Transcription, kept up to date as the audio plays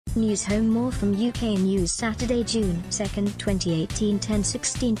News home. More from UK News. Saturday, June 2nd, 2018,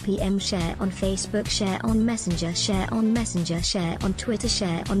 10:16 p.m. Share on Facebook, share on Messenger, share on Messenger, share on Twitter,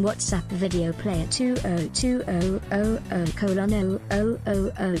 share on WhatsApp. Video player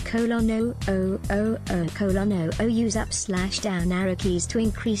 202000:000:000:000. Use up /down arrow keys to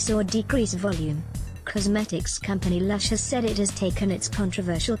increase or decrease volume. Cosmetics company Lush has said it has taken its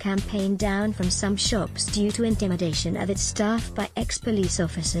controversial campaign down from some shops due to intimidation of its staff by ex-police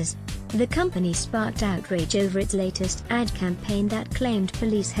officers. The company sparked outrage over its latest ad campaign that claimed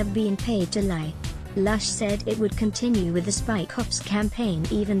police have been paid to lie. Lush said it would continue with the Spy Cops campaign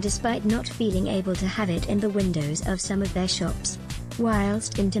even despite not feeling able to have it in the windows of some of their shops.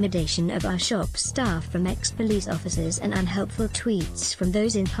 Whilst intimidation of our shop staff from ex-police officers and unhelpful tweets from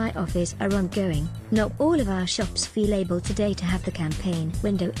those in high office are ongoing, not all of our shops feel able today to have the campaign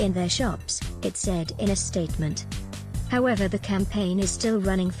window in their shops, it said in a statement. However, the campaign is still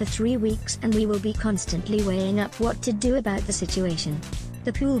running for 3 weeks and we will be constantly weighing up what to do about the situation.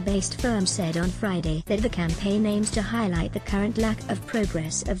 The Poole-based firm said on Friday that the campaign aims to highlight the current lack of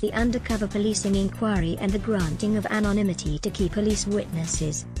progress of the undercover policing inquiry and the granting of anonymity to key police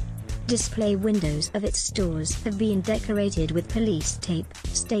witnesses. Display windows of its stores have been decorated with police tape,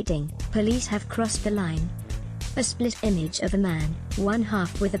 stating, "Police have crossed the line." A split image of a man, one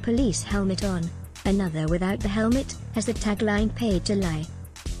half with a police helmet on, another without the helmet, has the tagline "Paid to Lie."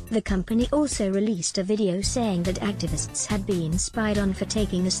 The company also released a video saying that activists had been spied on for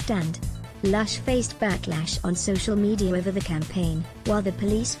taking a stand. Lush faced backlash on social media over the campaign, while the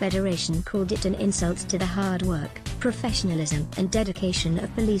Police Federation called it an insult to the hard work, professionalism and dedication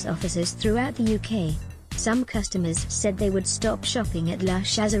of police officers throughout the UK. Some customers said they would stop shopping at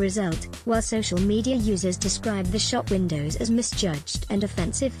Lush as a result, while social media users described the shop windows as misjudged and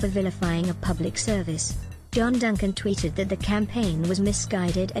offensive for vilifying a public service. John Duncan tweeted that the campaign was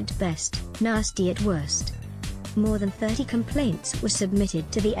misguided at best, nasty at worst. More than 30 complaints were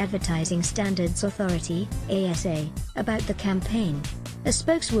submitted to the Advertising Standards Authority, ASA, about the campaign. A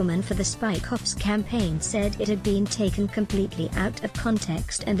spokeswoman for the Spy Cops campaign said it had been taken completely out of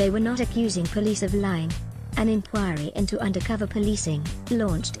context and they were not accusing police of lying. An inquiry into undercover policing,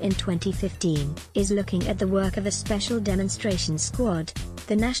 launched in 2015, is looking at the work of a Special Demonstration Squad,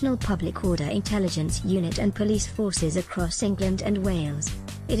 the National Public Order Intelligence Unit and police forces across England and Wales.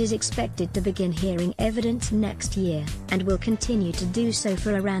 It is expected to begin hearing evidence next year, and will continue to do so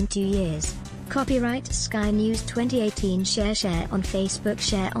for around 2 years. Copyright Sky News 2018. Share on Facebook,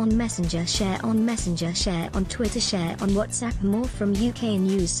 share on Messenger, share on Messenger, share on Twitter, share on WhatsApp. More from UK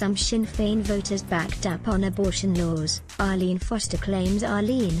News. Some Sinn Féin voters backed up on abortion laws. Arlene Foster claims.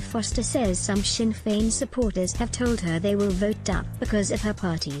 Arlene Foster says some Sinn Féin supporters have told her they will vote up because of her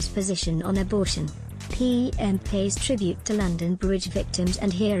party's position on abortion. PM pays tribute to London Bridge victims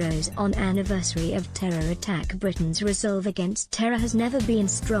and heroes on anniversary of terror attack. Britain's resolve against terror has never been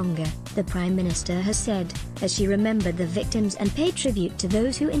stronger, the Prime Minister has said, as she remembered the victims and paid tribute to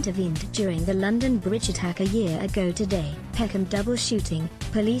those who intervened during the London Bridge attack a year ago today. Peckham double shooting,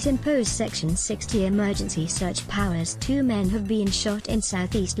 police impose Section 60 emergency search powers. 2 men have been shot in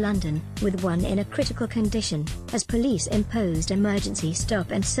southeast London, with one in a critical condition, as police imposed emergency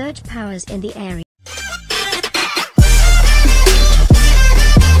stop and search powers in the area.